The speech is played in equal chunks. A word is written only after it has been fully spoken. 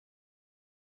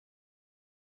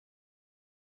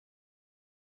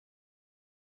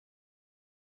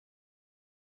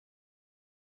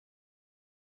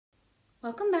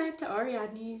Welcome back to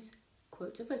Ariadne's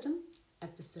Quotes of Wisdom,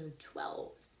 episode 12.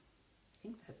 I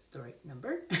think that's the right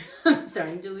number. I'm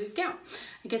starting to lose count.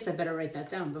 I guess I better write that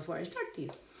down before I start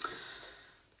these.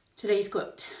 Today's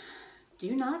quote: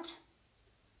 do not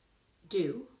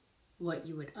do what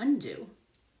you would undo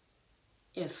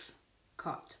if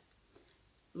caught.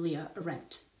 Leah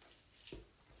Arendt.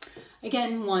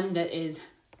 Again, one that is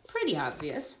pretty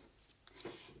obvious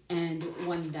and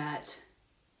one that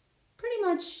pretty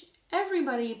much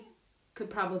everybody could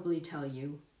probably tell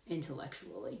you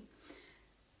intellectually.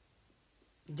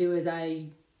 Do as I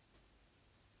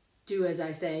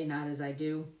say, not as I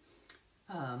do.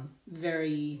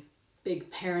 Very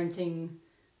big parenting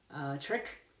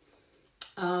trick.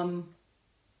 But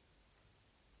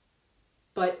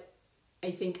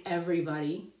I think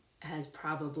everybody has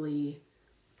probably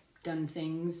done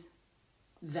things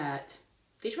that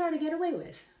they try to get away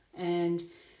with. And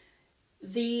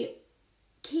the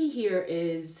key here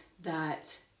is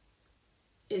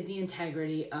the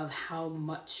integrity of how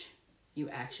much you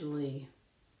actually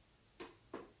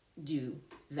do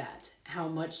that. How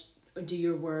much do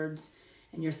your words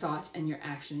and your thoughts and your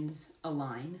actions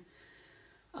align?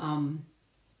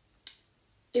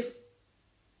 If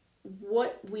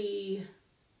what we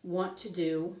want to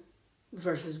do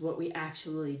versus what we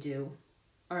actually do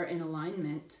are in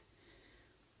alignment,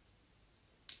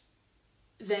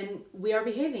 then we are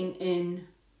behaving in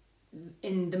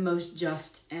the most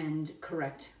just and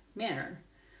correct manner.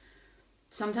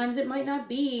 Sometimes it might not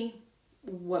be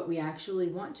what we actually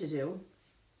want to do,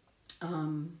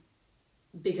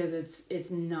 because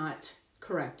it's not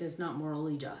correct. It's not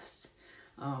morally just.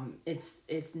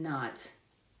 It's not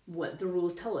what the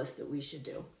rules tell us that we should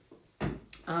do.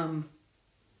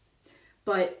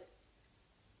 But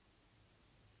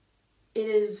it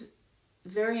is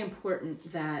very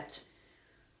important that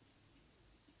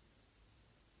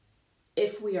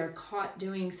if we are caught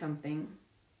doing something,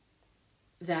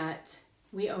 that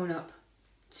we own up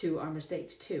to our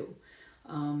mistakes too.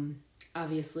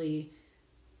 Obviously,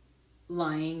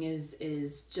 lying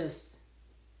is just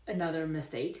another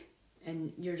mistake,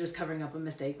 and you're just covering up a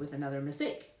mistake with another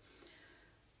mistake.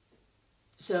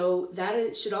 So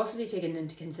that should also be taken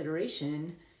into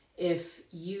consideration if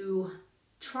you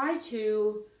try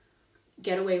to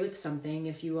get away with something,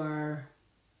 if you are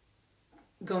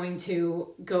going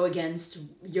to go against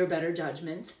your better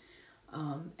judgment,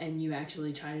 and you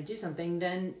actually try to do something,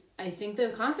 then I think the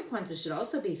consequences should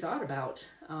also be thought about,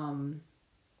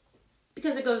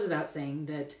 because it goes without saying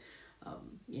that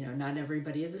not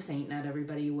everybody is a saint. Not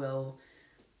everybody will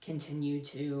continue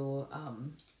to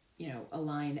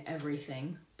align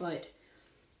everything. But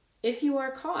if you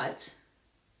are caught,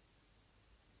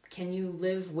 can you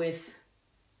live with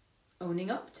owning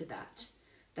up to that?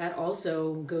 That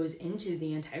also goes into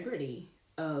the integrity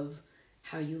of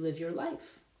how you live your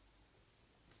life.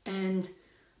 And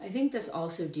I think this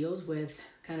also deals with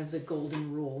kind of the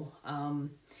golden rule.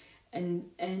 And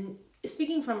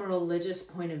speaking from a religious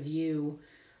point of view,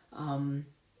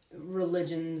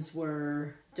 religions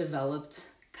were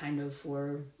developed kind of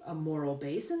for a moral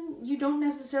base, and you don't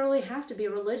necessarily have to be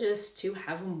religious to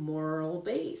have a moral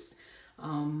base.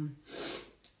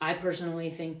 I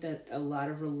personally think that a lot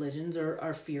of religions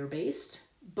are fear-based,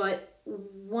 but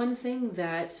one thing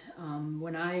that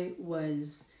when I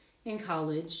was in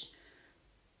college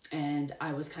and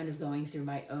I was kind of going through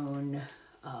my own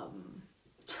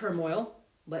turmoil,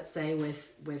 let's say,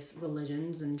 with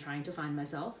religions and trying to find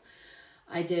myself,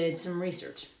 I did some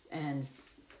research, and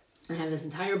I have this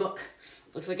entire book,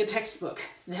 looks like a textbook,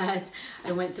 that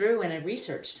I went through and I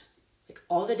researched like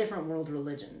all the different world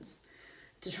religions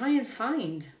to try and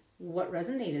find what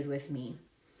resonated with me.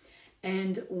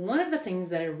 And one of the things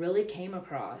that I really came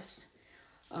across,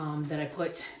 that I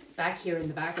put back here in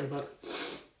the back of the book,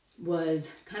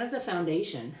 was kind of the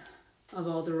foundation of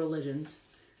all the religions.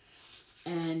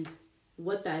 And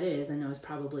what that is, I know it's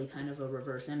probably kind of a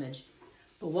reverse image,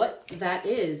 but what that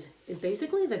is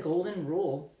basically the golden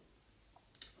rule,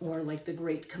 or like the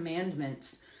great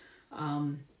commandments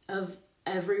of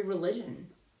every religion.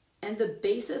 And the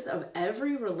basis of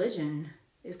every religion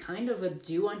is kind of a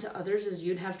do unto others as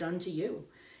you'd have done to you.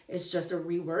 It's just a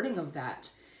rewording of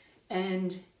that.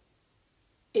 And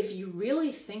if you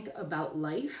really think about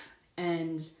life,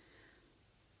 and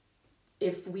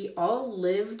if we all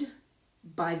lived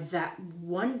by that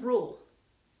one rule,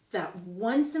 that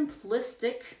one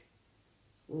simplistic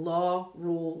law,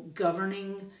 rule,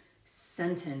 governing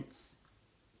sentence,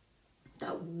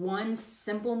 that one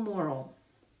simple moral: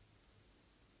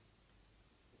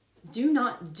 do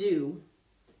not do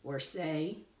or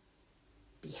say,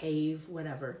 behave,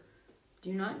 whatever,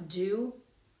 do not do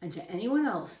unto anyone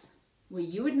else what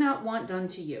you would not want done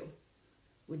to you.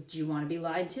 Would you want to be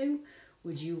lied to?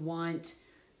 Would you want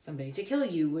somebody to kill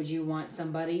you? Would you want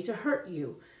somebody to hurt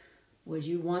you? Would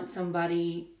you want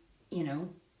somebody,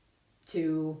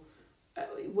 to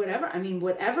whatever? I mean,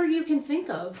 whatever you can think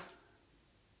of.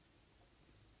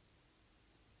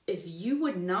 If you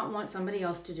would not want somebody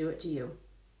else to do it to you,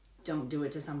 don't do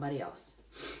it to somebody else.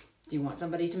 Do you want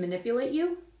somebody to manipulate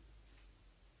you?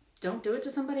 Don't do it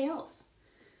to somebody else.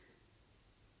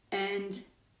 And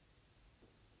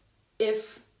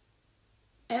if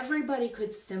everybody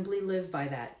could simply live by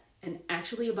that and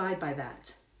actually abide by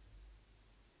that,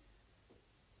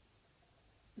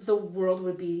 the world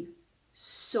would be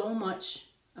so much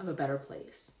of a better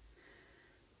place.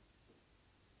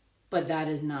 But that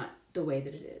is not the way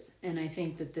that it is. And I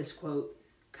think that this quote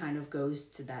kind of goes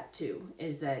to that too,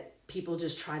 is that people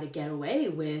just try to get away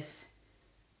with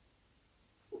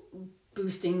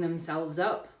boosting themselves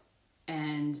up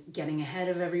and getting ahead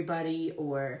of everybody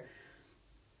or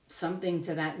something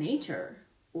to that nature,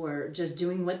 or just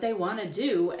doing what they want to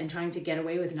do and trying to get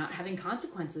away with not having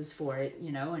consequences for it,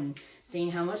 and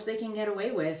seeing how much they can get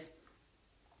away with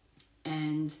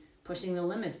and pushing the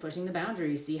limits, pushing the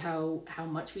boundaries, see how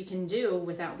much we can do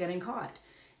without getting caught,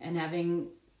 and having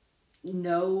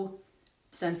no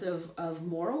sense of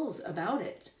morals about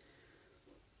it.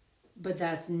 But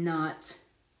that's not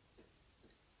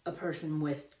a person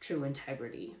with true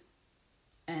integrity.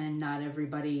 And not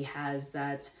everybody has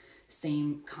that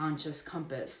same conscious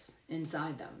compass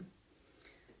inside them.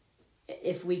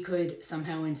 If we could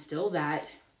somehow instill that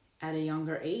at a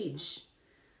younger age,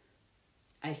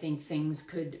 I think things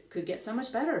could get so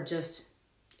much better.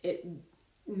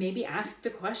 Maybe ask the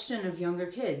question of younger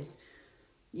kids,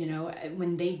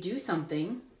 when they do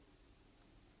something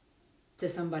to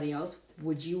somebody else,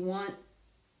 would you want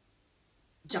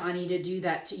Johnny to do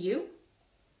that to you?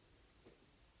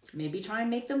 Maybe try and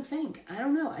make them think. I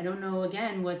don't know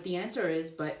again what the answer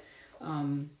is, but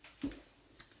I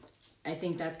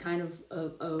think that's kind of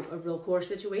a real core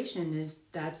situation.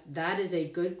 That is a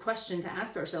good question to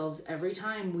ask ourselves every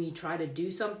time we try to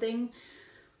do something.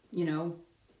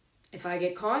 If I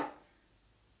get caught,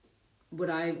 would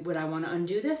I want to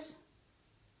undo this?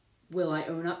 Will I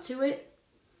own up to it?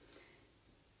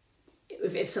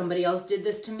 If somebody else did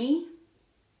this to me,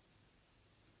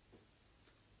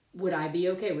 would I be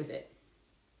okay with it?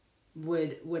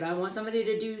 Would I want somebody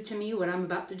to do to me what I'm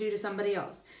about to do to somebody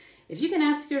else? If you can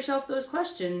ask yourself those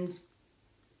questions,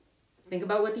 think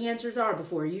about what the answers are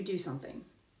before you do something.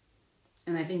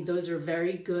 And I think those are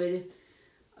very good.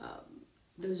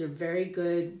 Those are very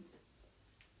good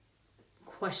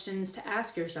questions to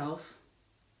ask yourself,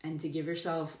 and to give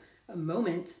yourself a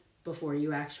moment before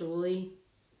you actually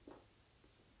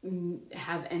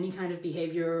have any kind of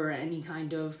behavior or any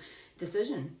kind of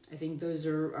decision. I think those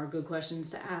are good questions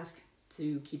to ask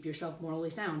to keep yourself morally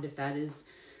sound, if that is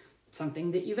something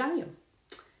that you value.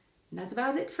 And that's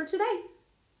about it for today.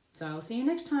 So I'll see you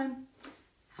next time.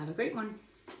 Have a great one.